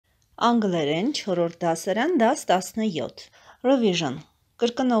Անգլերեն 4-րդ դասարան դաս 17 Revision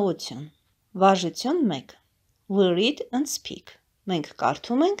կրկնողություն Վարժություն 1 We read and speak Մենք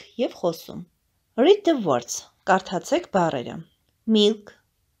կարդում ենք և խոսում Read the words Կարդացեք բառերը Milk,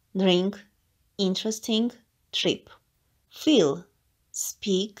 drink, interesting, trip Feel,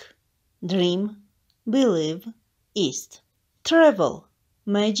 speak, dream, believe, east Travel,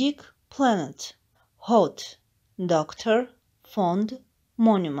 magic, planet Hot, doctor, fond,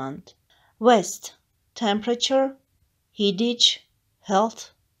 monument West, temperature, headage,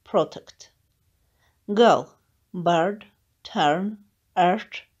 health, protect Go, bird, turn,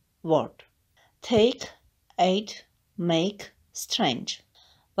 earth, word Take, aid, make, strange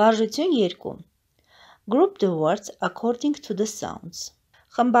Վարժություն 2 Group the words according to the sounds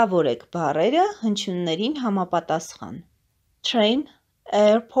Խմբավորեք բառերը հնչյուններին համապատասխան Train,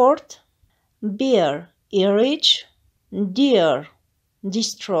 airport, beer, earage, deer,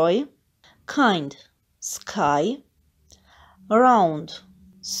 destroy, kind, sky, round,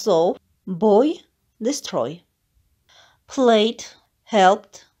 saw, boy, destroy played,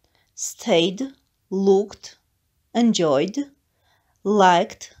 helped, stayed, looked, enjoyed,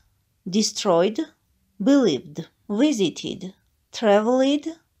 liked, destroyed, believed, visited, traveled,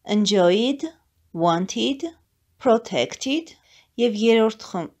 enjoyed, wanted, protected և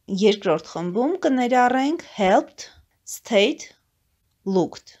երկրորդ խմբում կներառենք helped, stayed,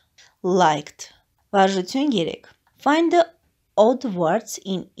 looked, liked Վարժություն 3 Find the odd words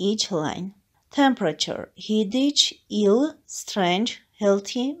in each line Temperature, headage, ill, strange,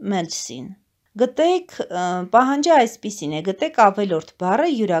 healthy, medicine Գտեք, պահանջը այսպիսին է, գտեք ավելորդ բառը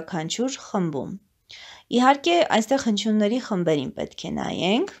յուրաքանչյուր խմբում Իհարկե, այստեղ հնչյունների խմբերին պետք է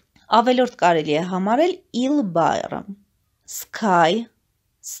նայենք Ավելորդ կարելի է համարել ill բառը Sky,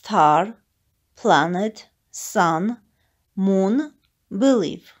 star, planet, sun, moon,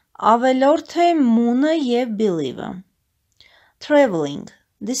 believe Ավելորդ է moon-ը և believe-ը Traveling,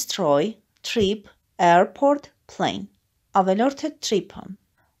 destroy, trip, airport, plane Ավելորդ է trip-ը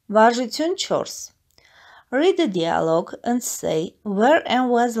Վարժություն 4 Read the dialogue and say where and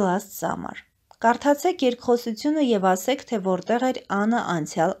was last summer Կարդացեք երկխոսությունը և ասեք, թե որտեղ էր Անը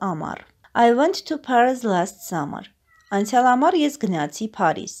անցյալ ամառ I went to Paris last summer Անցյալ ամառ ես գնացի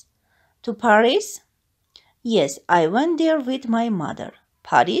Փարիզ To Paris? Yes, I went there with my mother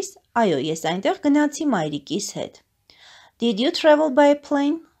Փարիզ? Այո, ես այնտեղ գնացի մայրիկիս հետ Did you travel by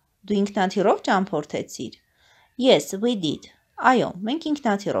plane? Դու ինքնաթիռով ճամփորդեցիր Yes, we did Այո, մենք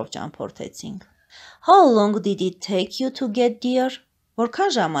ինքնաթիռով ճամփորդեցինք How long did it take you to get there?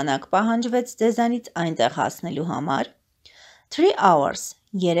 Որքան ժամանակ պահանջվեց ձեզանից այնտեղ հասնելու համար 3 hours,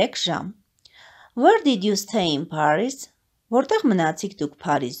 3 ժամ Where did you stay in Paris? Որտեղ մնացիք դուք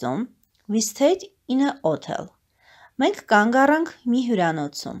Փարիզում? We stayed in a hotel. Մենք կանգ առանք մի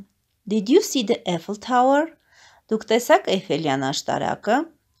հյուրանոցում. Did you see the Eiffel Tower? Դուք տեսաք Էյֆելյան աշտարակը?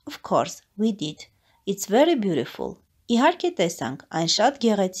 Of course, we did. It's very beautiful. Իհարկե տեսանք, այն շատ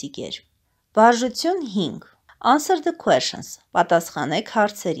գեղեցիկ էր. Վարժություն 5. Answer the questions. Պատասխանեք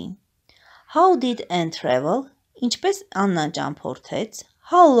հարցերին. How did Anne travel? Ինչպես Աննան ճամփորդեց?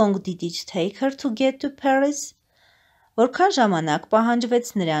 How long did it take her to get to Paris? Որքան ժամանակ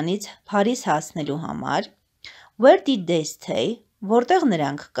պահանջվեց նրանից Փարիզ հասնելու համար? Where did they stay? Որտեղ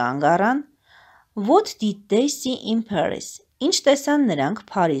նրանք կանգ առան? What did they see in Paris? Ինչ տեսան նրանք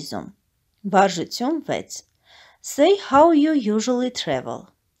Փարիզում? Վարժություն 6. Say how you usually travel.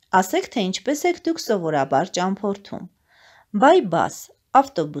 Ասեք, թե ինչպես եք դուք սովորաբար ճամփորդում. By bus,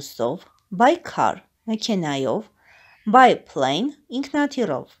 ավտոբուսով, by car, մեքենայով, by plane,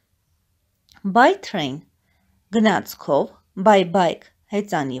 ինքնաթիռով, by train, գնացքով, by bike,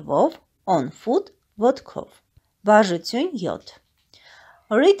 հեծանիվով, on foot, ոտքով. Վարժություն 7.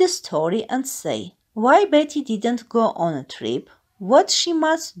 Read the story and say why Betty didn't go on a trip, what she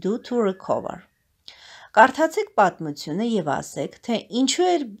must do to recover. Կարդացեք պատմությունը և ասեք, թե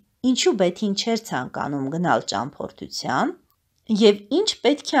ինչու Բեթին չէր ցանկանում գնալ ճամփորդության և ինչ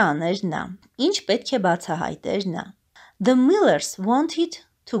պետք է աներ նա, ինչ պետք է բացահայտեր նա. The Millers wanted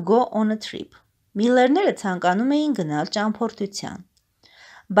to go on a trip. Միլլերները ցանկանում էին գնալ ճամփորդության.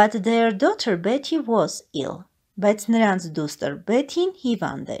 But their daughter Betty was ill. Բայց նրանց դուստր Բեթին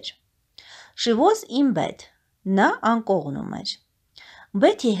հիվանդ էր. She was in bed. Նա անկողնում էր.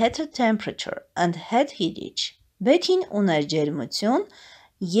 Betty had a temperature and had headache. Բեթին ուներ ջերմություն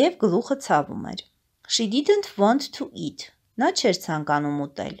և գլուխը ցավում էր. She didn't want to eat. Նա չէր ցանկանում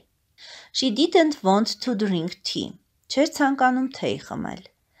ուտել. She didn't want to drink tea. Չէր ցանկանում թեյ խմել.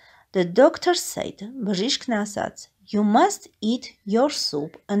 The doctor said, բժիշկն ասաց, You must eat your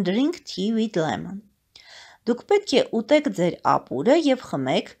soup and drink tea with lemon. Դուք պետք է ուտեք ձեր ապուրը և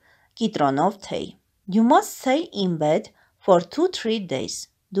խմեք կիտրոնով թեյ։ You must stay in bed for 2-3 days.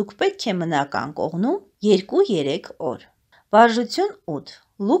 Դուք պետք է մնաք անկողնում 2-3 օր։ Վարժություն 8.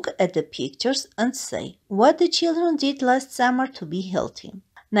 Look at the pictures and say what the children did last summer to be healthy.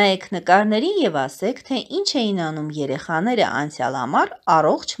 Նայեք նկարներին և ասեք, թե ինչ էին անում երեխաները անցյալ ամառ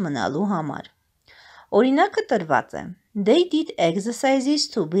առողջ մնալու համար։ Օրինակը տրված է. They did exercises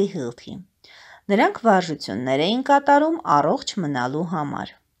to be healthy. Նրանք վարժություններ էին կատարում առողջ մնալու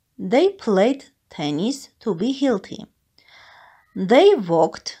համար։ They played tennis to be healthy. They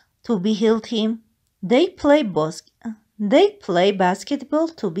walked to be healthy. They play basketball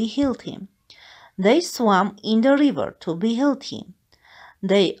to be healthy. They swam in the river to be healthy.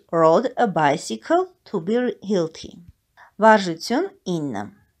 They rode a bicycle to be healthy. Վարժություն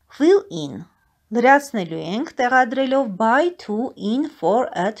 9. Fill in. Լրացնելու ենք տեղադրելով by, to, in, for,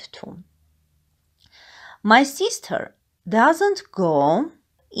 at, to. My sister doesn't go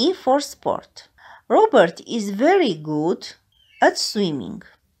in for sport. Robert is very good at swimming.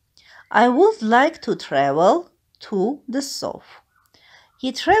 I would like to travel to the south.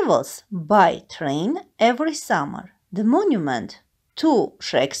 He travels by train every summer. The monument to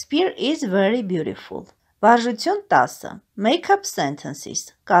Shakespeare is very beautiful. Վարժություն 10. Make up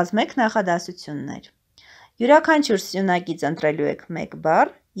sentences. Կազմեք նախադասություններ։ Յուրաքանչյուր սյունակից ընտրելու եք մեկ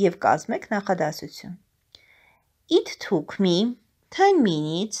բառ և կազմեք նախադասություն։ It took me 10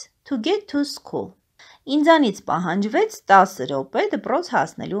 minutes to get to school. Ինձանից պահանջվեց 10 րոպե դպրոց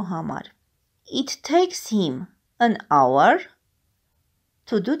հասնելու համար։ It takes him an hour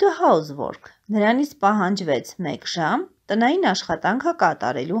to do the housework. Նրանից պահանջվեց 1 ժամ տնային աշխատանքը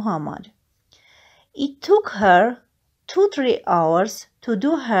կատարելու համար։ It took her 2-3 hours to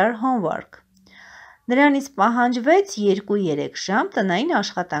do her homework. Նրանից պահանջվեց 2-3 ժամ տնային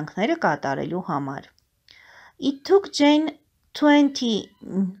աշխատանքները կատարելու համար։ It took Jane 20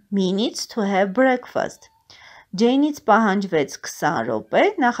 minutes to have breakfast. Jane-ից պահանջվեց 20 րոպե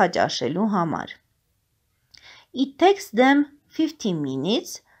նախաճաշելու համար։ It takes them 15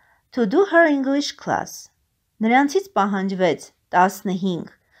 minutes to do her English class. Նրանցից պահանջվեց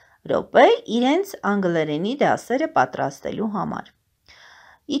 15 րոպե իրենց անգլերենի դասերը պատրաստելու համար։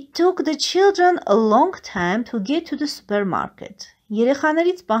 It took the children a long time to get to the supermarket.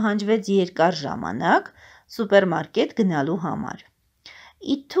 Երեխաներից պահանջվեց երկար ժամանակ սուպերմարկետ գնալու համար։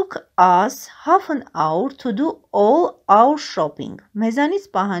 It took us half an hour to do all our shopping. Մեզանից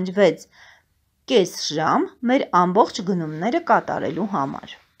պահանջվեց կես ժամ մեր ամբողջ գնումները կատարելու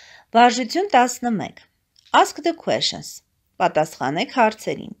համար։ Վարժություն 11. Ask the questions. Պատասխանեք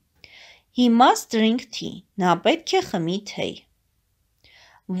հարցերին։ He must drink tea. Նա պետք է խմի թեյ։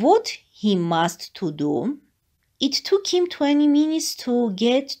 What he must to do. It took him 20 minutes to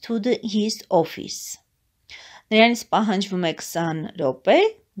get to his office. Նրանից պահանջվում է 20 րոպե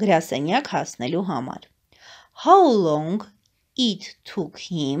գրասենյակ հասնելու համար։ How long it took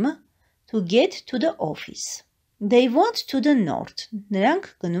him to get to the office. They went to the north. Նրանք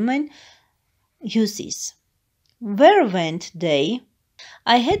գնում են հյուսիս։ Where went they?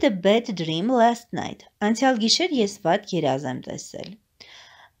 I had a bad dream last night. Անցյալ գիշեր ես վատ երազ եմ տեսել։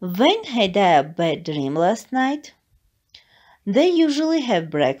 When had I a bad dream last night? They usually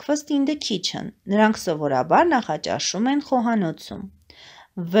have breakfast in the kitchen. Նրանք սովորաբար նախաճաշում են խոհանոցում։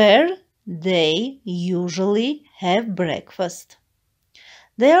 Where they usually have breakfast.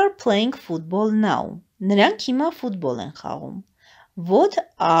 They are playing football now. Նրանք հիմա ֆուտբոլ են խաղում։ What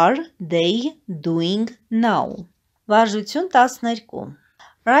are they doing now? Վարժություն 12.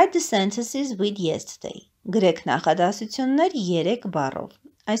 Write the sentences with yesterday. Գրեք նախադասություններ 3 բառով։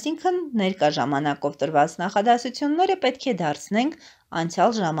 Այսինքն ներկա ժամանակով տրված նախադասությունները պետք է դարձնենք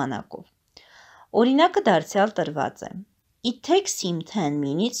անցյալ ժամանակով։ Օրինակը դարձյալ տրված է։ It takes him 10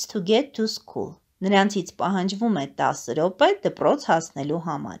 minutes to get to school. Նրանցից պահանջվում է 10 րոպե դպրոց հասնելու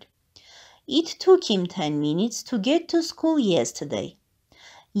համար։ It took him 10 minutes to get to school yesterday.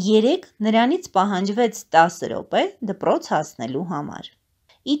 Նրանից պահանջվեց 10 րոպե դպրոց հասնելու համար։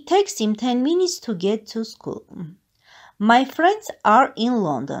 It takes him 10 minutes to get to school. My friends are in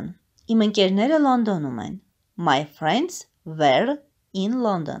London. Իմ ընկերները Լոնդոնում են։ My friends were in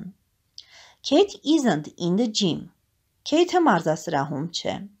London. Kate isn't in the gym. Kate-ը մարզասրահում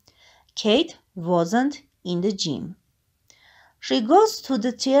չէ։ Kate wasn't in the gym. She goes to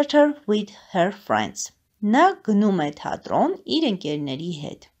the theater with her friends. Նա գնում է թատրոն իր ընկերների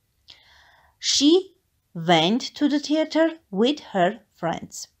հետ։ She went to the theater with her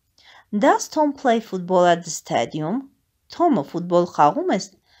friends. Does Tom play football at the stadium? Tom-ը ֆուտբոլ խաղում է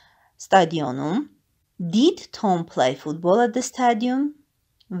ստադիոնում։ Did Tom play football at the stadium?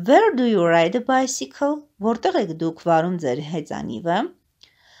 Where do you ride a bicycle? Որտեղ եք դուք վարում ձեր հեծանիվը?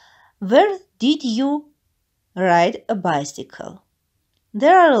 Where did you ride a bicycle?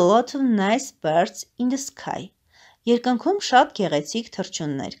 There are a lot of nice birds in the sky. Երկնքում շատ գեղեցիկ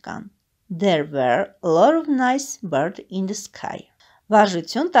թռչուններ կան. There were a lot of nice birds in the sky.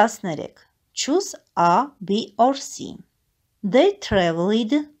 Վարժություն 13. Choose A, B or C. They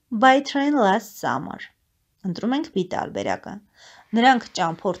traveled by train last summer. Ընտրում ենք B տարբերակը. Նրանք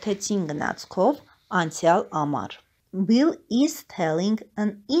ճամփորդեցին գնացքով անցյալ ամառ. Bill is telling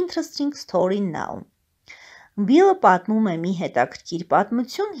an interesting story now. Bill-ը պատմում է մի հետաքրքիր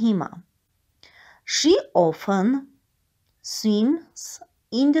պատմություն հիմա. She often swims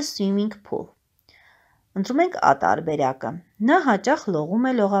in the swimming pool. Ընտրում ենք A տարբերակը. Նա հաճախ լողում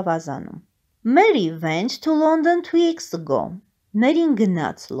է լողավազանում. Mary went to London 2 weeks ago. Մերին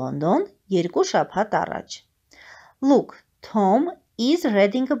գնաց Լոնդոն 2 շաբաթ առաջ. Look, Tom is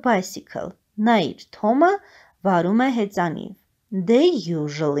riding a bicycle. Նայիր, Թոմը վարում է հեծանիվ.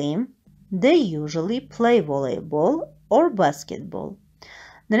 They usually play volleyball or basketball.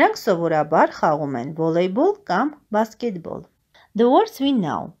 Նրանք սովորաբար խաղում են վոլեյբոլ կամ բասկետբոլ. The words we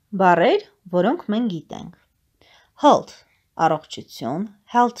know. Բառեր, որոնք մենք գիտենք. Health. Առողջություն.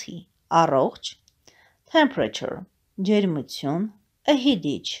 Healthy. Առողջ. Temperature. Ջերմություն. A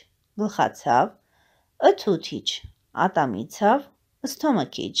headache. Գլխացավ. A toothache. Ատամի ցավ.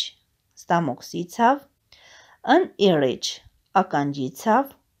 Stomachache. Ստամոքսի ցավ. An earache. Ականջի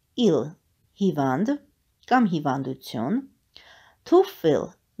ցավ. Ill. Հիվանդ կամ հիվանդություն. To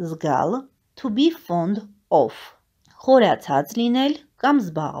feel. Զգալ. To be fond of. Խորացած լինել կամ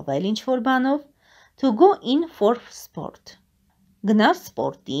զբաղվել ինչ-որ բանով. To go in for sport. Գնալ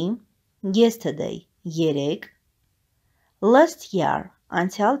սպորտի. Yesterday. Երեկ. Last year.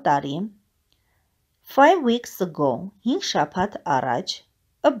 Անցյալ տարի. 5 weeks ago. 5 շաբաթ առաջ.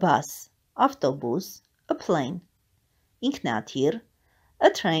 A bus. Ավտոբուս. A plane. Ինքնաթիռ. A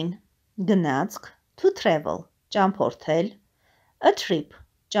train. Գնացք. To travel. Ճամփորդել. A trip.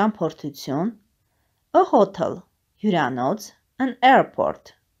 Ճամփորդություն. A hotel. Հյուրանոց. An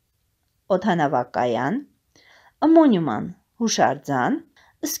airport. Օդանավակայան. A monument. Հուշարձան.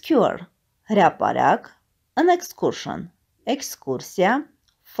 A square. Հրապարակ. An excursion. Էքսկուրսիա.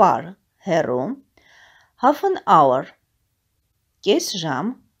 Far. Հեռու. Half an hour. Կես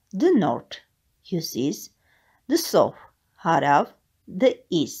ժամ. The north. Հյուսիս. The south. Հարավ. The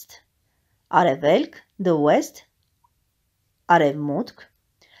east. Արևելք. The west. Արևմուտք.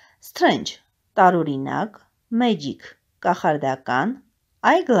 Strange. Տարօրինակ. Magic. Կախարդական.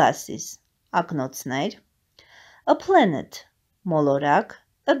 Eyeglasses. Ակնոցներ. A planet. Մոլորակ.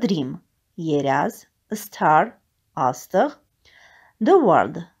 A dream. Երազ. A star. Աստղ. The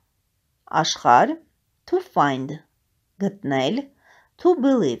world. Աշխարհ. To find. Գտնել. To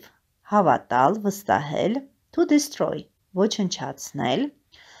believe. Հավատալ, վստահել. To destroy. Ոչնչացնել.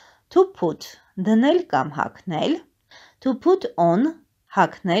 To put. Դնել կամ հագնել. To put on.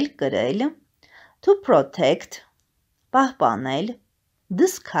 Հագնել, կրել. To protect. Պահպանել. The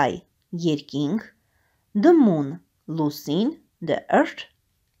sky. Երկինք. The moon. Լուսին. The earth.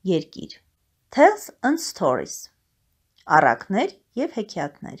 Երկիր. Tales and stories. Առակներ և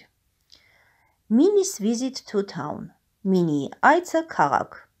հեքիաթներ. Minnie's visit to town. Minnie այցը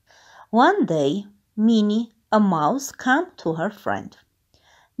քաղաք. One day, Minnie, a mouse, came to her friend.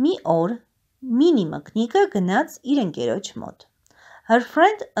 Մի օր, Minnie մկնիկը գնաց իր ընկերոջ մոտ. Her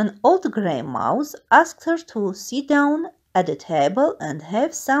friend, an old grey mouse, asked her to sit down at the table and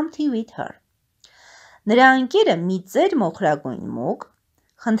have some tea with her. Նրա ընկերը մի ծեր մոխրագույն մուկ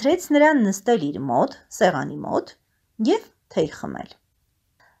խնդրեց նրան նստել իր մոտ, սեղանի մոտ և թեյ խմել.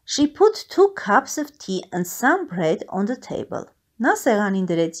 She put 2 cups of tea and some bread on the table. Նա սեղանին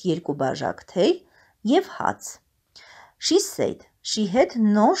դրեց 2 բաժակ թեյ և հաց. She said she had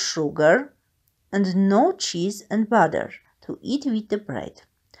no sugar and no cheese and butter to eat with the bread.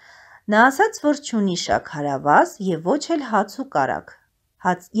 Նա ասաց, որ չունի շաքարավազ և ոչ էլ հաց ու կարագ,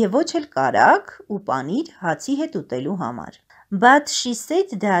 և ոչ էլ կարագ ու պանիր հացի հետ ուտելու համար. But she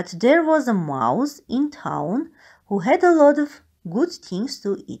said that there was a mouse in town who had a lot of good things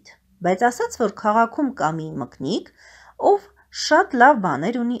to eat. Բայց ասաց, որ քաղաքում կա մի մկնիկ, ով շատ լավ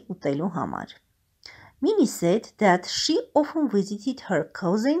բաներ ունի ուտելու համար. Minnie said that she often visited her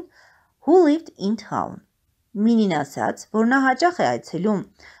cousin who lived in town. Minnie-ն ասաց, որ նա հաճախ է այցելում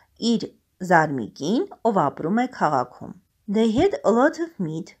իր զարմիկին, ով ապրում է քաղաքում. They had a lot of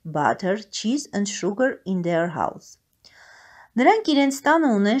meat, butter, cheese and sugar in their house. Նրանք իրենց տանը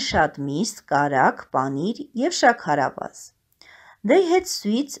ունեն շատ միս, կարագ, պանիր և շաքարավազ. They had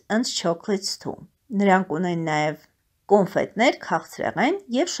sweets and chocolates too. Նրանք ունեն նաև կոնֆետներ, քաղցրեղեն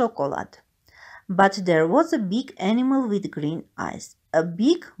և շոկոլադ. But there was a big animal with green eyes. a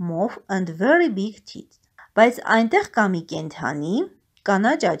big mouth and very big teeth. Բայց այնտեղ կա մի կենդանի,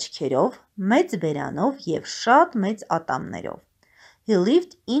 կանաչ աչքերով, մեծ բերանով և շատ մեծ ատամներով. He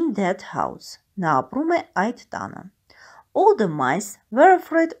lived in that house. Նա ապրում է այդ տանը. All the mice were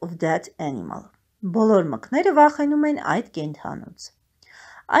afraid of that animal. Բոլոր մկները վախենում են այդ կենդանուց.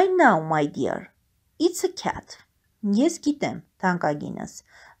 I know, my dear. It's a cat. Ես գիտեմ, թանկագինս.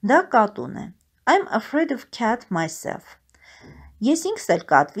 Դա կատուն է. I'm afraid of cat myself. Ես ինքս էլ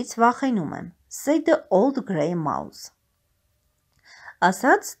կատվից վախենում եմ. Said the old grey mouse.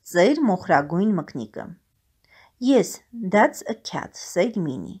 Ասաց ծեր մոխրագույն մկնիկը. Yes, that's a cat, said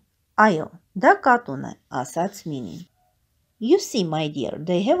Minnie. Այո, դա կատուն է, ասաց Minnie. You see, my dear,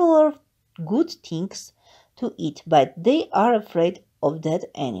 they have a lot of good things to eat, but they are afraid of that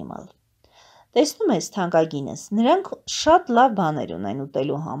animal. Տեսնում ես, թանկագինս, նրանք շատ լավ բաներ ունեն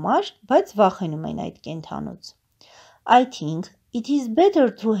ուտելու համար, բայց վախենում են այդ կենդանուց. I think it is better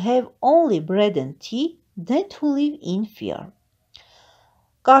to have only bread and tea than to live in fear.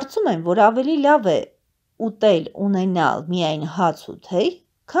 Կարծում եմ, որ ավելի լավ է ուտել ունենալ միայն հաց ու թեյ,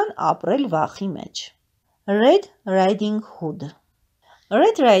 քան ապրել վախի մեջ. Red Riding Hood.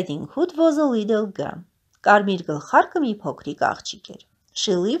 Red Riding Hood was a little girl. Կարմիր գլխարկը մի փոքրիկ աղջիկ էր.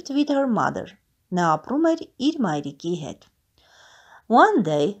 She lived with her mother. Նա ապրում էր իր մայրիկի հետ. One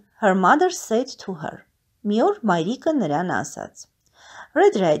day, her mother said to her. Մի օր մայրիկը նրան ասաց.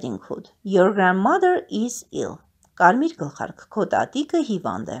 Red Riding Hood, your grandmother is ill. Կարմիր գլխարկ, քո տատիկը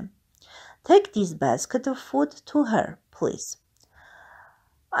հիվանդ է. Take this basket of food to her, please.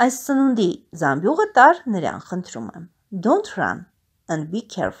 Այս սնունդի զամբյուղը տար նրան, խնդրում եմ. Don't run and be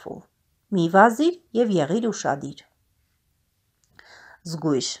careful. Մի վազիր և եղիր ուշադիր.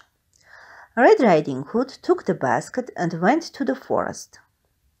 Զգույշ. Red Riding Hood took the basket and went to the forest.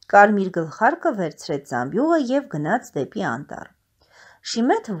 Կարմիր գլխարկը վերցրեց զամբյուղը և գնաց դեպի անտառ. She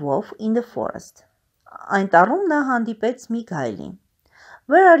met a wolf in the forest. Անտառում նա հանդիպեց մի գայլի.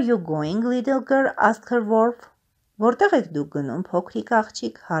 Where are you going, little girl? Asked her wolf. Որտեղ եք դուք գնում, փոքրիկ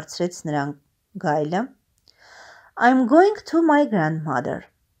աղջիկ, հարցրեց նրան գայլը. I'm going to my grandmother.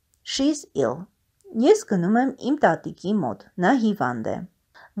 She's ill. Ես գնում եմ իմ տատիկի մոտ, նա հիվանդ է.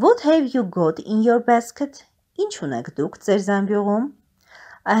 What have you got in your basket? Ինչ ունեք դուք ձեր զամբյուղում?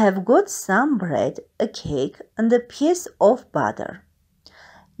 I have got some bread, a cake, and a piece of butter.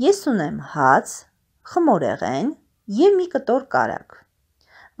 Ես ունեմ հաց, խմորեղեն և մի կտոր կարագ.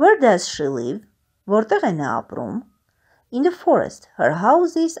 Where does she live? Որտեղ է նա ապրում? In the forest. Her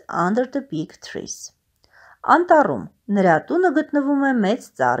house is under the big trees. Անտառում. Նրա տունը գտնվում է մեծ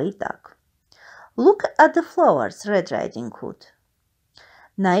ծառի տակ. Look at the flowers, Red Riding Hood.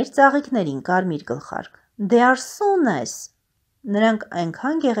 Նայիր ծաղիկներին, կարմիր գլխարկ. They are so nice. Նրանք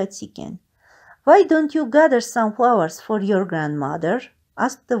այնքան գեղեցիկ են. Why don't you gather some flowers for your grandmother?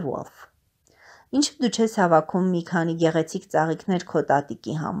 Asked the wolf. Ինչու դու չես հավաքում մի քանի գեղեցիկ ծաղիկներ քո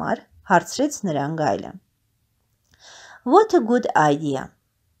տատիկի համար? Հարցրեց նրան գայլը. What a good idea.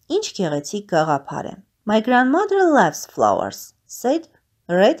 Ինչ գեղեցիկ գաղափար է. My grandmother loves flowers, said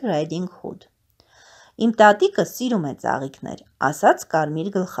Red Riding Hood. Իմ տատիկը սիրում է ծաղիկներ, ասաց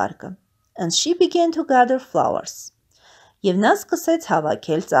կարմիր գլխարկը. And she began to gather flowers. Եվ նա սկսեց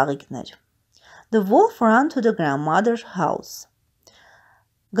հավաքել ծաղիկներ. The wolf ran to the grandmother's house.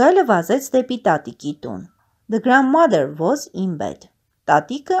 Գայլը վազեց դեպի տատիկի տուն. The grandmother was in bed.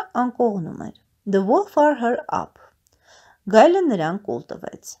 Տատիկը անկողնում էր. The wolf ate her up. Գայլը նրան կուլ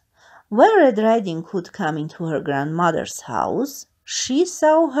տվեց. When Red Riding Hood came into her grandmother's house, she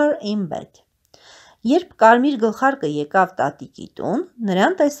saw her in bed. Երբ կարմիր գլխարկը եկավ տատիկի տուն,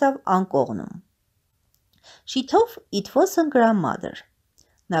 նրան տեսավ անկողնում. She thought it was her grandmother.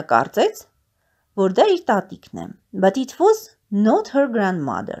 Նա կարծեց, որ դա իր տատիկն է. But it was not her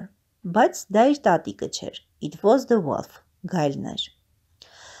grandmother. Բայց դա իր տատիկը չէր. It was the wolf. Գայլն էր.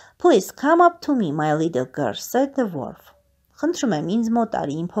 Please come up to me, my little girl, said the wolf. Խնդրում եմ ինձ մոտ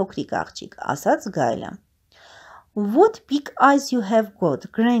արի, իմ փոքրիկ աղջիկ, ասաց գայլը. What big eyes you have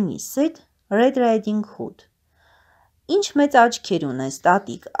got, Granny, said Red Riding Hood. Ինչ մեծ աչքեր ունես,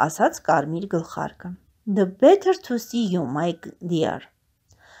 տատիկ, ասաց կարմիր գլխարկը. The better to see you, my dear.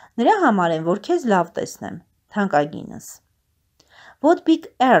 Նրա համար եմ, որ քեզ լավ տեսնեմ, թանկագինս. What big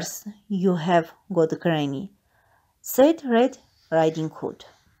ears you have got, Granny, said Red Riding Hood.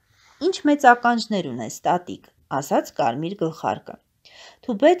 Ինչ մեծ ականջներ ունես, տատիկ, ասաց կարմիր գլխարկը.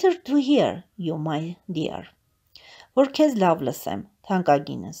 To better to hear you, my dear. Որ քեզ լավ լսեմ,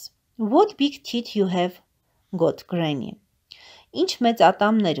 թանկագինս. What big teeth you have got, Granny. Ինչ մեծ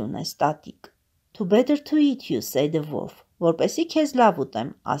ատամներ ունես, տատիկ. To better to eat you, said the wolf. Որպեսի քեզ լավ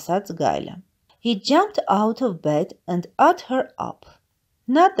ուտեմ, ասաց գայլը. He jumped out of bed and ate her up.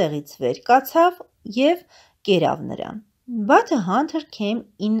 Նա տեղից վեր կացավ և կերավ նրան. But a hunter came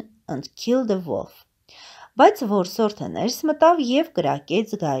in and killed the wolf. Բայց որսորդը ներս մտավ և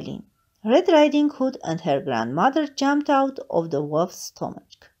կրակեց գայլին. Red Riding Hood and her grandmother jumped out of the wolf's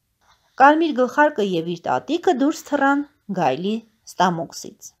stomach. Կարմիր գլխարկը և իր տատիկը դուրս թռան գայլի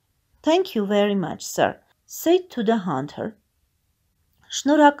ստամոքսից. Thank you very much, sir, said to the hunter.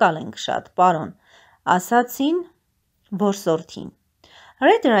 Շնորհակալ ենք շատ, պարոն, ասացին որսորդին.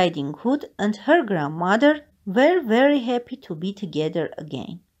 Red Riding Hood and her grandmother were very happy to be together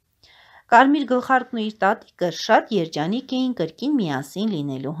again. Կարմիր գլխարկն ու իր տատիկը շատ երջանիկ էին կրկին միասին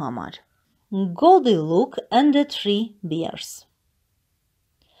լինելու համար. Goldilocks and the Three Bears.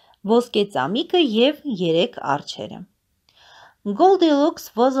 Ոսկե ծամիկը և երեք արջերը. Goldilocks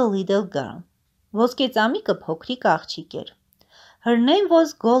was a little girl. Ոսկե ծամիկը փոքրիկ աղջիկ էր. Her name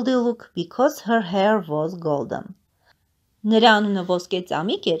was Goldilocks because her hair was golden. Նրա անունը ոսկե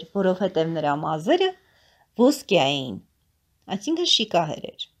ծամիկ էր, որովհետև նրա մազերը ոսկյա էին, այսինքն շիկահեր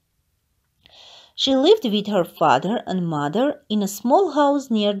էր. She lived with her father and mother in a small house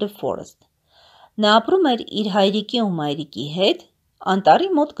near the forest. Նա ապրում էր իր հայրիկի ու մայրիկի հետ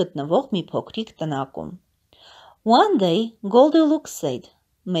անտառի մոտ գտնվող մի փոքրիկ տնակում. One day, Goldilocks said,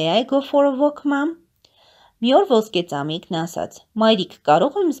 May I go for a walk, mom? Մի օր ոսկե ծամիկն ասաց. Մայրիկ,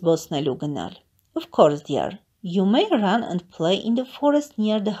 կարող եմ զբոսնելու գնալ? Of course, dear. You may run and play in the forest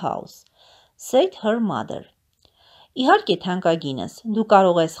near the house, said her mother. Իհարկե թանկագինս, դու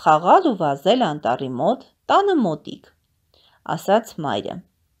կարող ես խաղալ ու վազել անտառի մոտ, տանը մոտիկ, ասաց մայրը.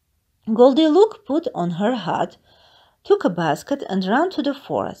 Goldilocks put on her hat, took a basket and ran to the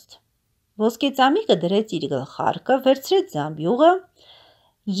forest. Ոսկե ծամիկը դրեց իր գլխարկը, վերցրեց զամբյուղը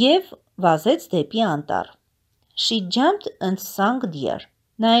և վազեց դեպի անտառ. She jumped and sang deer.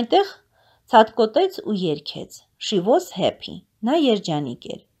 Նա այնտեղ ցատկոտեց ու երգեց. She was happy. Նա երջանիկ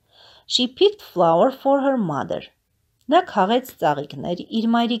էր. She picked flower for her mother. Նա քաղեց ծաղիկներ իր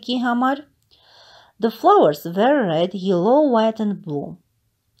մայրիկի համար. The flowers were red, yellow, white and blue.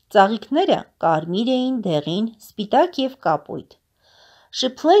 Ծաղիկները կարմիր էին, դեղին, սպիտակ և կապույտ. She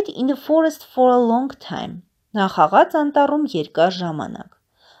played in the forest for a long time. Նա խաղաց անտառում երկար ժամանակ.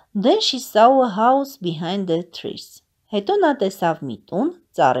 Then she saw a house behind the trees. Հետո նա տեսավ մի տուն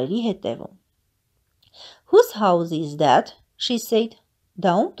ծառերի հետևում. Whose house is that? She said.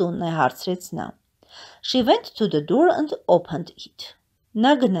 Դա ում տունն է, հարցրեց նա. She went to the door and opened it.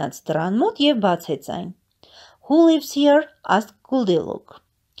 Նա գնաց դռան մոտ և բացեց այն. Who lives here? asked Goldilocks.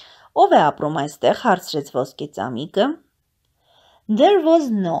 Ով է ապրում այստեղ, հարցրեց ոսկե ծամիկը. There was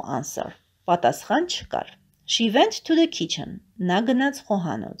no answer. Պատասխան չկար. She went to the kitchen. Նա գնաց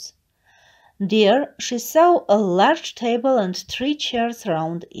խոհանոց. There she saw a large table and 3 chairs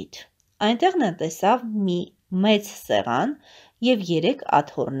round it. Այնտեղ նա տեսավ մի մեծ սեղան և 3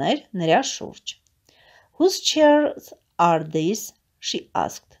 աթոռներ նրա շուրջ. Whose chairs are these? She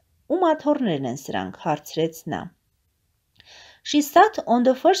asked. Ում աթոռներն են սրանք, հարցրեց նա. She sat on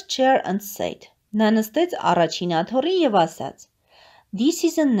the first chair and said. Նա նստեց առաջին աթոռին և ասաց. This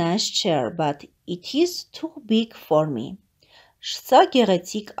is a nice chair, but it is too big for me. Սա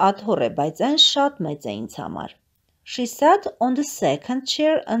գեղեցիկ աթոռ է, բայց այն շատ մեծ է ինձ համար. She sat on the second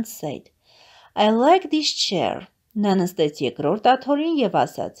chair and said, I like this chair. Նա նստեց երկրորդ աթոռին և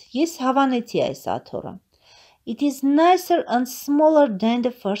ասաց, ես հավանեցի այս աթոռը. It is nicer and smaller than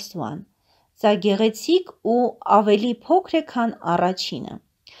the first one. Սա գեղեցիկ ու ավելի փոքր է, քան առաջինը.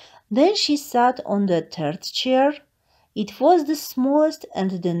 Then she sat on the third chair. It was the smallest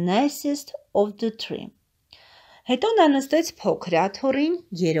and the nicest of the three. Հետո նա նստեց փոքր աթոռին,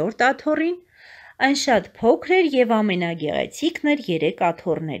 երրորդ աթոռին, այն շատ փոքր էր և ամենագեղեցիկն էր 3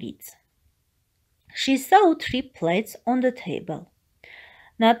 աթոռներից. She saw 3 plates on the table.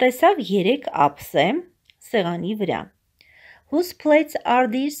 Նա տեսավ 3 ափսե սեղանի վրա. Whose plates are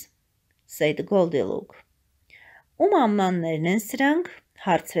these? said Goldilocks. Ում ամաններն են սրանք?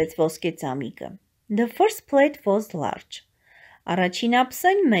 հարցրեց ոսկե ծամիկը. The first plate was large. Առաջին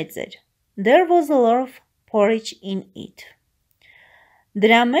ափսեն մեծ էր. There was a lot of porridge in it.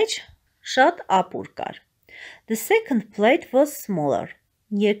 Դրա մեջ շատ ապուր կար. The second plate was smaller.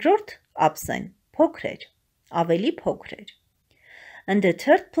 Երկրորդ ափսեն փոքր էր, ավելի փոքր էր. And the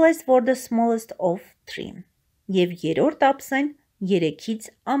third place was the smallest of 3. Եվ երրորդ ափսեն 3-ից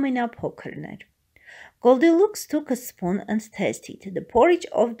ամենափոքրն էր. Goldilocks took a spoon and tasted the porridge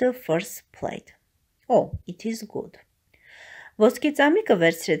of the first plate. Oh, it is good. Ոսկե ծամիկը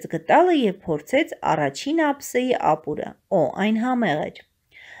վերցրեց գդալը և փորձեց առաջին ափսեի ապուրը. այն համեղ էր.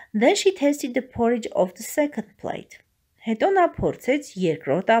 Then she tasted the porridge of the second plate. Հետո նա փորձեց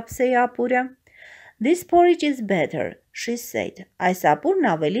երկրորդ ափսեի ապուրը. This porridge is better, she said. Այս ապուրն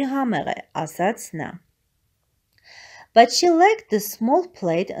ավելի համեղ է, ասաց նա. But she liked the small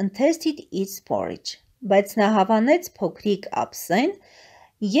plate and tasted its porridge. Բայց նա հավանեց փոքրիկ ափսեն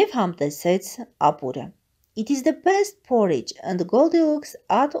և համտեսեց ապուրը. It is the best porridge and Goldilocks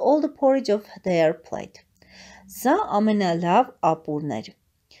ate all the porridge of their plate. Սա ամենալավ ապուրն էր.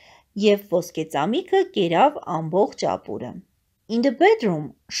 Եվ ոսկեծամիկը կերավ ամբողջ ապուրը. In the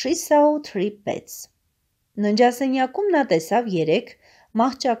bedroom she saw 3 beds. Ննջասենյակում նա տեսավ 3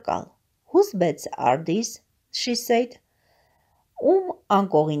 մահճակալ. Whose beds are these? She said. Ում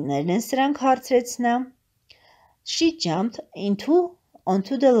անկողիններն են սրանք, հարցրեց նա. She jumped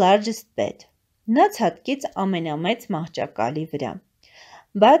onto the largest bed. Նա ցատկեց ամենամեծ մահճակալի վրա.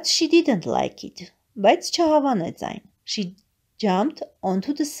 But she didn't like it. Բայց չհավանեց այն. She jumped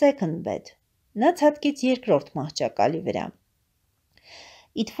onto the second bed. Նա ցատկեց երկրորդ մահճակալի վրա.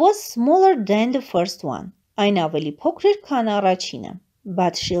 It was smaller than the first one. Այն ավելի փոքր էր, քան առաջինը.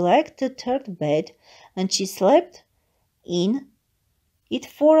 But she liked the third bed and she slept in it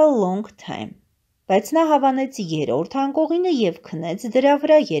for a long time. Բայց նա հավանեց երրորդ անկողինը և քնեց դրա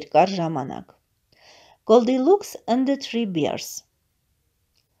վրա երկար ժամանակ. Goldilocks and the 3 bears.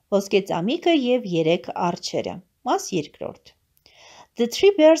 Ոսկեծամիկը և 3 արջերը. Մաս երկրորդ. The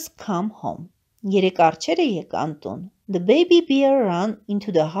 3 bears come home. 3 արջերը եկան տուն. The baby bear ran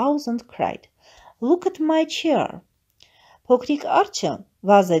into the house and cried. Look at my chair. Փոքրիկ արջը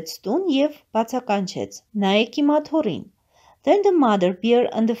վազեց տուն և բացականչեց. Նայեք իմ աթոռին. Then the mother bear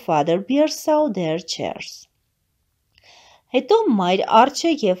and the father bear saw their chairs. Հետո մայր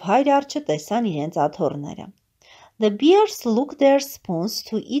արջը և հայր արջը տեսան իրենց աթոռները. The bears looked their spoons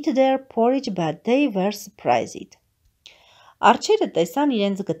to eat their porridge, but they were surprised. Արջերը տեսան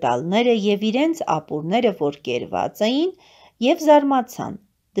իրենց գտալները և իրենց ապուրները, որ կերված էին, և զարմացան.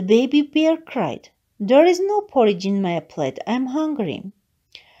 The baby bear cried. There is no porridge in my plate. I'm hungry.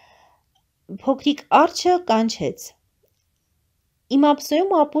 Փոքրիկ արջը կանչեց. Իմ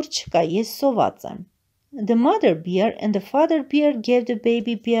ափսոյում ապուր չկա, ես սոված եմ. The mother bear and the father bear gave the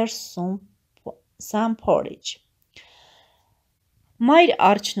baby bear some porridge. Մայր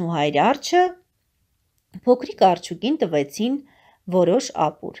արջն ու հայր արջը փոքրիկ արջուկին տվեցին որոշ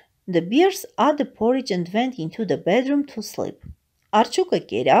ապուր. The bears ate the porridge and went into the bedroom to sleep. Արջուկը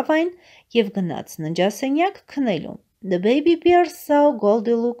կերավ այն և գնաց ննջասենյակ քնելու. The baby bear saw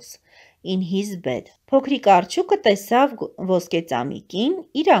Goldilocks in his bed. Փոքրիկ արջուկը տեսավ ոսկեծամիկին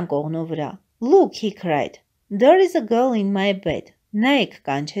իր անկողնու վրա. Look, he cried. There is a girl in my bed. Նայեք,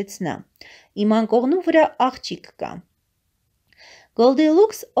 կանչեց նա. Իմ անկողնու վրա աղջիկ կա.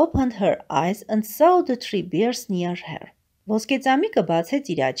 Goldilocks opened her eyes and saw the 3 bears near her. Ոսկեծամիկը բացեց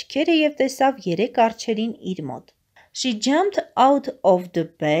իր աչքերը և տեսավ 3 արջերին իր մոտ. She jumped out of the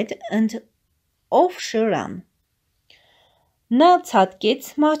bed and off she ran. Նա ցատկեց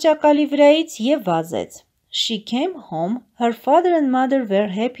մահճակալի վրայից և վազեց. She came home. Her father and mother were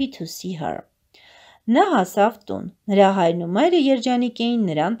happy to see her. Նա հասավ տուն. Նրա հայրն ու մայրը երջանիկ էին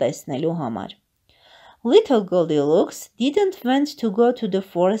նրան տեսնելու համար. Little Goldilocks didn't want to go to the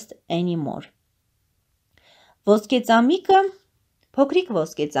forest anymore. Փոքրիկ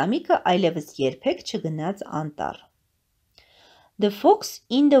ոսկեծամիկը այլևս երբեք չգնաց անտառ. The fox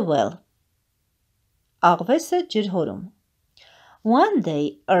in the well. Աղվեսը ջրհորում. One day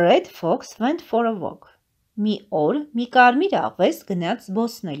a red fox went for a walk. Մի օր մի կարմիր աղվես գնաց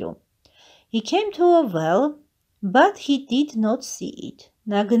զբոսնելու. He came to a well, but he did not see it.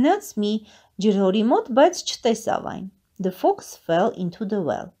 Նա գնաց մի ջրհորի մոտ, բայց չտեսավ այն. The fox fell into the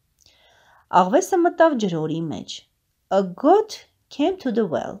well. Աղվեսը մտավ ջրհորի մեջ. A goat came to the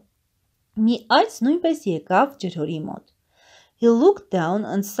well. Մի այծ նույնպես եկավ ջրհորի մոտ. He looked down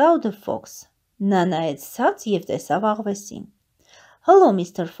and saw the fox. Նա նայեց ցած և տեսավ աղվեսին. Hello,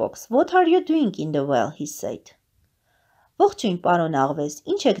 Mr. Fox, what are you doing in the well, he said. Ողջույն, պարոն աղվես,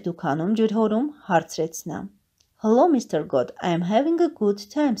 ինչ եք դուք անում ջրհորում, հարցրեց նա. Hello, Mr. Goat, I am having a good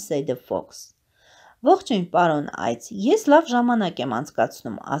time, said the fox. Ողջույն, պարոն այծ, ես լավ ժամանակ եմ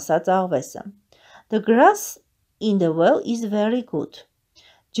անցկացնում, ասաց աղվեսը. The grass in the well is very good.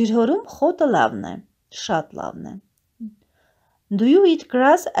 Ջրհորում խոտը լավն է, շատ լավն է. Do you eat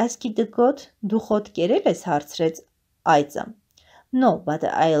grass, asked the goat. Դու խոտ կերել ես, հարցրեց այծը. No, but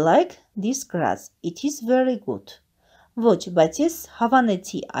I like this grass. It is very good. Ոչ, բայց ես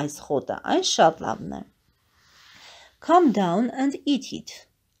հավանեցի այս խոտը, այն շատ լավն է. Come down and eat it.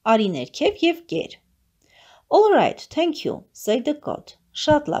 Արի ներքև և կեր. All right, thank you, said the goat.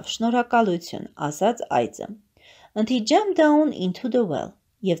 Շատ լավ, շնորհակալություն, ասաց այծը. And he jumped down into the well.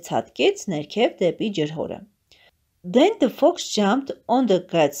 Եվ ցատկեց ներքև դեպի ջրհորը. Then the fox jumped on the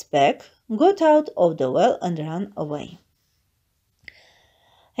cat's back, got out of the well and ran away.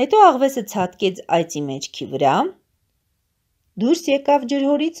 Հետո աղվեսը ցատկեց այծի մեջքի վրա, դուրս եկավ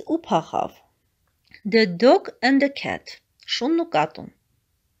ջրհորից ու փախավ. The dog and the cat. Շունն ու կատուն.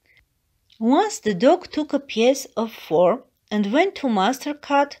 Once the dog took a piece of fur and went to Master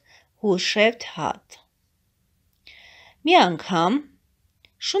Cat who shaved hard. Մի անգամ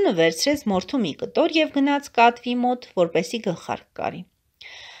շունը վերցրեց մորթու մի կտոր և գնաց կատվի մոտ, որպեսզի գլխարկ կարի.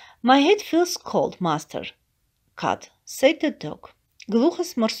 My head feels cold, Master Cat, said the dog.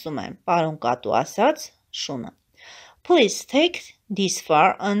 Գլուխս մրսում է, պարոն կատու ասաց շունը. Please take this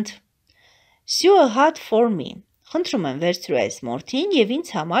fur and sew a hat for me. Խնդրում եմ վերցրու այս մորթին և ինձ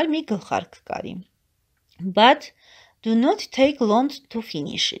համար մի գլխարկ կարի. But do not take long to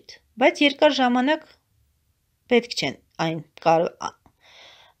finish it. Բայց երկար ժամանակ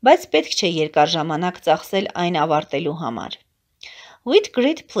պետք չէ երկար ժամանակ ծախսել այն ավարտելու համար. With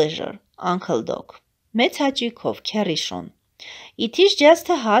great pleasure, Uncle Dog. Մեծ հաճույքով, քեռի շուն. It is just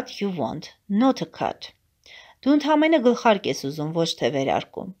a hat you want, not a cat. Դու ընդամենը գլխարկ ես ուզում, ոչ թե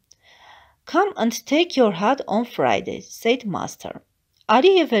վերարկում. Come and take your hat on Friday, said Master.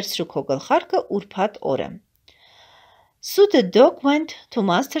 Արի և վերցրու քո գլխարկը ուրբաթ օրը. So the dog went to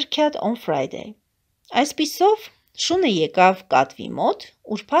Master Cat on Friday. Այսպիսով շունը եկավ կատվի մոտ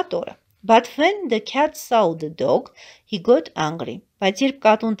ուրբաթ օրը. But when the cat saw the dog, he got angry. Բայց երբ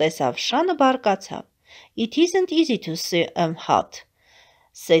կատուն տեսավ շանը, բարկացավ. It isn't easy to sew a hat,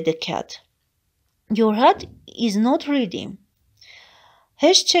 said the cat. Your hat is not ready.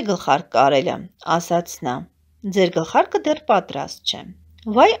 Հեշտ չէ գլխարկ կարելը, ասաց նա. Ձեր գլխարկը դեռ պատրաստ չէ.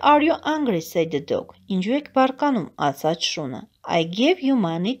 Why are you angry, said the dog. Ինչու եք բարկանում, ասաց շունը. I gave you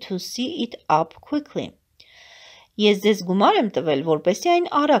money to sew it up quickly. Ես ձեզ գումար եմ տվել, որպեսզի այն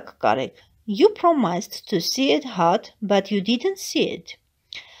արագ կարեք. You promised to sew it hard, but you didn't sew it.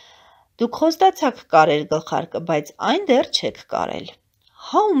 Դուք խոստացաք կարել գլխարկը, բայց այն դեռ չեք կարել.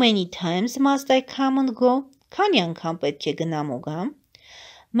 How many times must I come and go? Քանի անգամ պետք է գնամ ու գամ?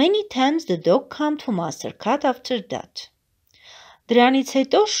 Many times the dog came to Master Cat after that. Դրանից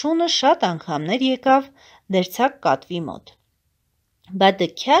հետո շունը շատ անգամներ եկավ դերձակ կատվի մոտ. But the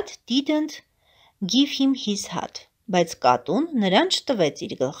cat didn't give him his hat. Բայց կատուն նրան չտվեց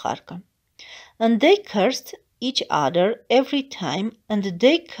իր գլխարկը. And they cursed each other every time and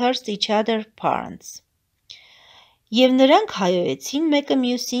they cursed each other parents. Եվ նրանք հայոյեցին մեկը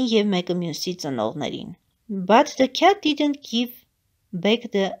մյուսին և մեկը մյուսի ծնողներին. But the cat didn't give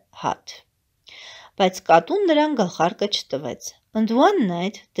back the hat. Բայց կատուն նրան գլխարկը չտվեց. And one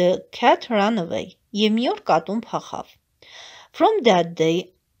night the cat ran away. Եվ մի օր կատուն փախավ. From that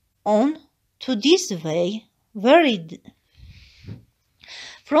day on to this very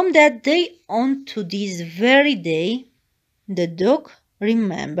day, the dog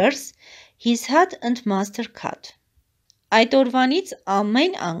remembers his hat and Master Cat. Այդ օրվանից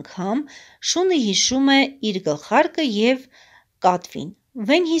ամեն անգամ շունը հիշում է իր գլխարկը և կատվին.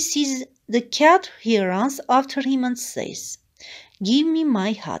 When he sees the cat, he runs after him and says, Give me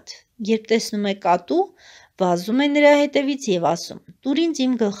my hat. Երբ տեսնում է կատու, վազում է նրա հետևից և ասում, տուր ինձ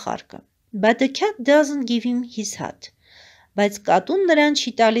իմ գլխարկը. But the cat doesn't give him his hat. Բայց կատուն նրան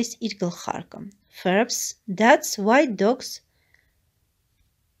չի տալիս իր գլխարկը. Perhaps that's why dogs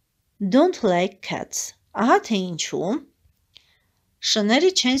don't like cats. Ահա թե ինչու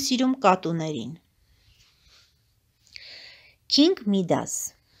շները չեն սիրում կատուներին. King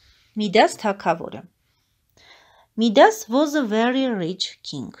Midas. Midas թագավորը. Midas was a very rich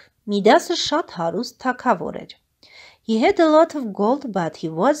king. Midasը շատ հարուստ թագավոր էր. He had a lot of gold, but he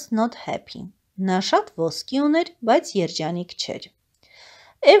was not happy. Նա շատ ոսկի ուներ, բայց երջանիկ չէր.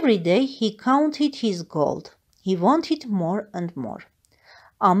 Every day he counted his gold. He wanted more and more.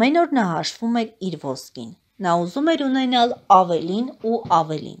 Ամեն օր նա հաշվում էր իր ոսկին. Նա ուզում էր ունենալ ավելին ու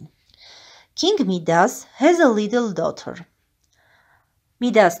ավելին. King Midas has a little daughter.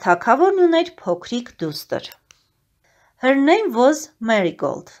 Midas թագավորն ուներ փոքրիկ դուստր. Her name was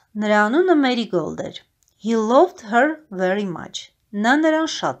Marigold. Նրա անունը Marigold էր. He loved her very much. Նա նրան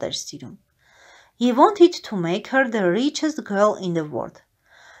շատ էր սիրում. He wanted to make her the richest girl in the world.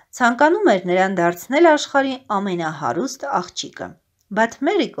 Ցանկանում էր նրան դարձնել աշխարհի ամենահարուստ աղջիկը. But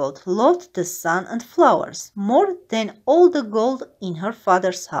Marigold loved the sun and flowers more than all the gold in her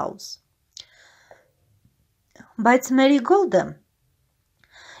father's house. Բայց Marigold-ը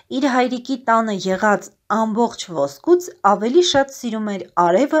իր հայրիկի տանը եղած ամբողջ ոսկուց ավելի շատ սիրում էր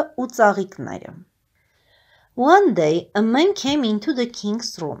արևը ու ծաղիկները. One day a man came into the king's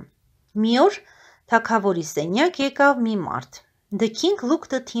room. Մի օր թագավորի սենյակ եկավ մի մարդ. The king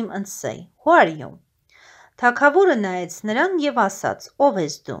looked at him and said, Who are you? Թագավորը նայեց նրան և ասաց. «Ով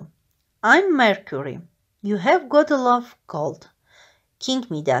ես դու»։ I'm Mercury. You have got a lot of gold. King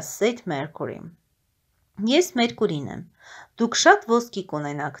Midas said Mercury. Ես Մերկուրին եմ։ Դուք շատ ոսկի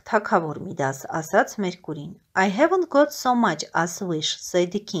կունենաք, թագավոր Միդաս, ասաց Մերկուրին։ I haven't got so much as wish,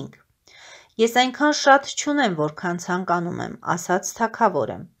 said the king. Ես այնքան շատ չունեմ, որքան ցանկանում եմ, ասաց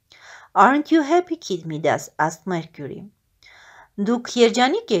թագավորը։ Aren't you happy, Kid Midas? asked Mercury. Դուք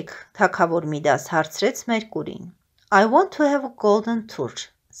երջանիկ եք, թագավոր Միդաս, հարցրեց Մերկուրին։ I want to have a golden torch,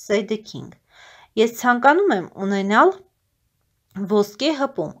 said the king. Ես ցանկանում եմ ունենալ ոսկե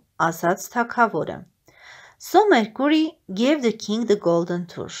հպում, ասաց թագավորը։ So Mercury gave the king the golden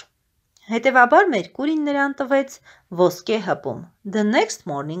torch. Հետևաբար Մերկուրին նրան տվեց ոսկե հպում։ The next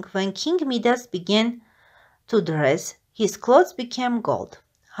morning, when King Midas began to dress, his clothes became gold.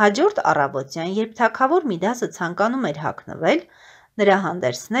 Հաջորդ առավոտյան, երբ թագավոր Միդասը ցանկանում էր հագնվել, նրա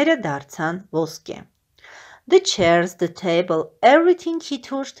հանդերձները դարձան ոսկե։ The chairs, the table, everything he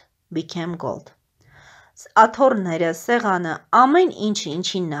touched became gold. Աթոռները, սեղանը, ամեն ինչը,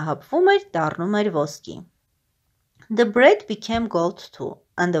 ինչին նա հպվում էր, դառնում էր ոսկի։ The bread became gold too,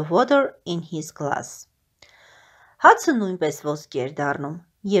 and the water in his glass. Հացը նույնպես ոսկի էր դառնում,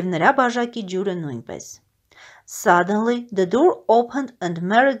 և նրա բաժակի ջուրը նույնպես։ Suddenly the door opened and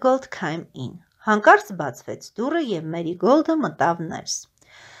Marigold came in. Հանկարծ բացվեց դուռը և Մերիգոլդը մտավ ներս։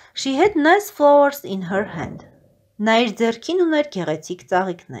 She had nice flowers in her hand. Նա իր ձեռքին ուներ գեղեցիկ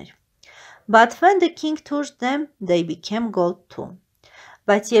ծաղիկներ։ But when the king touched them, they became gold too.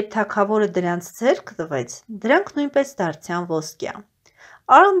 Բայց երբ թագավորը դրանց ձեռք տվեց, դրանք նույնպես դարձան ոսկյա։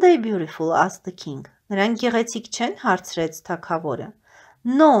 Aren't they beautiful? asked the king. Նրանք գեղեցիկ չեն, հարցրեց թագավորը։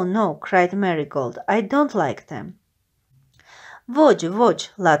 No, no, cried Marigold. I don't like them. Ոչ, ոչ,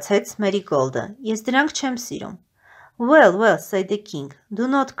 լացեց Մերիգոլդը, ես դրանք չեմ սիրում։ Well, well, said the king, do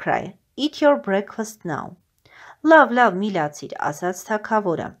not cry. Eat your breakfast now. Լավ, լավ, մի լացիր, ասաց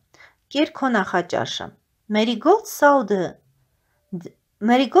թագավորը։ Կեր քո նախաճաշը։ Marigold saw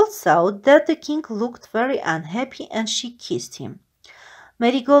that the king looked very unhappy and she kissed him.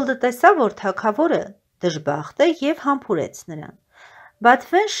 Մերիգոլդը տեսավ, որ թագավորը դժբախտ է և համբուրեց նրան։ But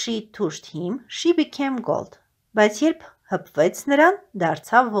when she touched him, she became gold. Բայց երբ հպվեց նրան,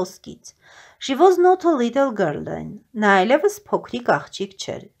 դարձավ ոսկից։ She was not a little girl then. Նա այլևս փոքրիկ աղջիկ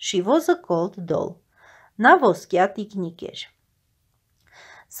չէր։ She was a gold doll. Նա ոսկյա տիկնիկ էր։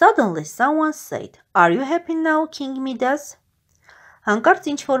 Suddenly someone said, Are you happy now, King Midas?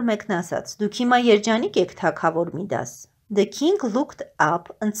 Հանկարծ ինչ-որ մեկն ասաց, դուք հիմա երջանիկ եք, թագավոր Միդաս։ The king looked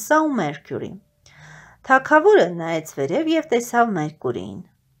up and saw Mercury. Թագավորը նայեց վերև և տեսավ Մերկուրիին։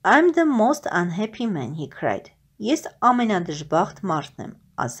 I'm the most unhappy man, he cried. Ես ամենադժբախտ մարդն եմ,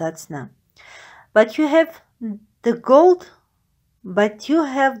 ասաց նա։ But you have the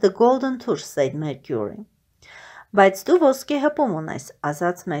golden torch, said Mercury. Բայց դու ոսկե հպում ունես,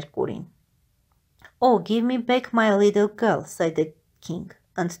 ասաց Մերկուրին։ Oh, give me back my little girl, said the king,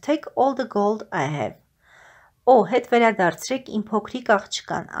 and take all the gold I have. Oh, հետ վերադարձրեք իմ փոքրիկ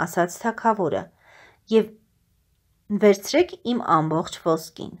աղջկան, ասաց թագավորը, և վերցրեք իմ ամբողջ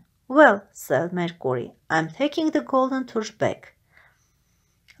ոսկին։ Well, said Mercury, I'm taking the golden torch back.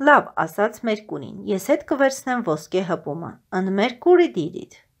 Լավ, ասաց Մերկուրին, ես հետ կվերցնեմ ոսկե հպումը, and Mercury did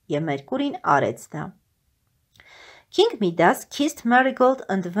it, և Մերկուրին արեց դա։ King Midas kissed Marigold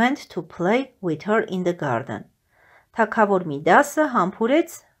and went to play with her in the garden. Թագավոր Միդասը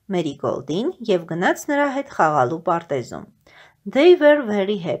համբուրեց Մերիգոլդին և գնաց նրա հետ խաղալու պարտեզում։ They were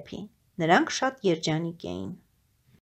very happy. Նրանք շատ երջանիկ էին։